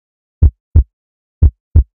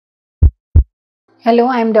Hello,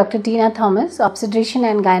 I am Dr. Teena Thomas, obstetrician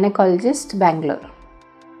and gynecologist, Bangalore.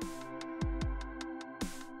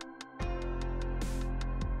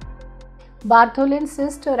 Bartholin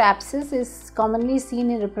cyst or abscess is commonly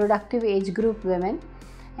seen in reproductive age group women,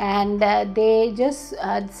 and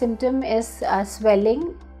symptom is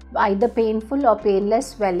swelling, either painful or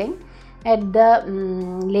painless swelling at the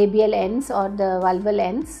labial ends or the vulval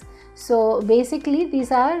ends. So basically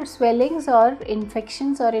these are swellings or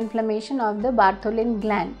infections or inflammation of the Bartholin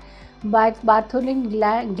gland. But Bartholin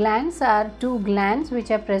glands are two glands which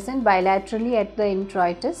are present bilaterally at the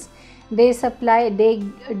introitus.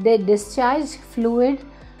 They discharge fluid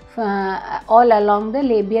all along the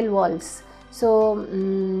labial walls. So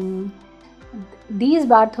these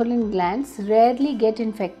Bartholin glands rarely get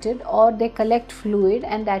infected, or they collect fluid,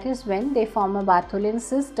 and that is when they form a Bartholin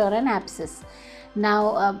cyst or an abscess.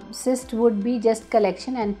 Now a cyst would be just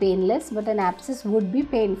collection and painless, but an abscess would be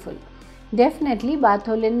painful. Definitely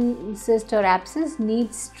Bartholin cyst or abscess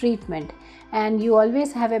needs treatment, and you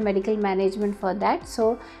always have a medical management for that.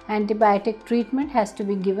 So antibiotic treatment has to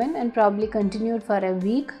be given and probably continued for a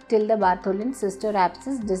week till the Bartholin cyst or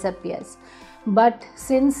abscess disappears. But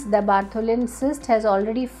since the Bartholin cyst has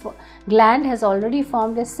gland has already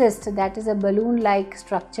formed a cyst, that is a balloon like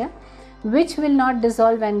structure which will not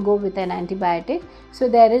dissolve and go with an antibiotic, so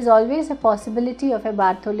there is always a possibility of a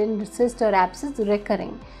Bartholin cyst or abscess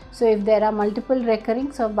recurring. So if there are multiple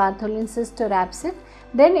recurrings of Bartholin cyst or abscess,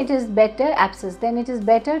 then it is better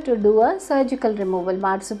to do a surgical removal,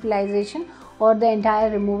 marsupialisation, or the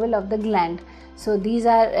entire removal of the gland. So these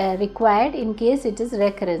are required in case it is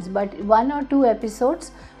recurrence, but 1 or 2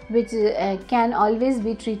 episodes which can always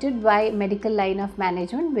be treated by medical line of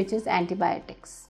management, which is antibiotics.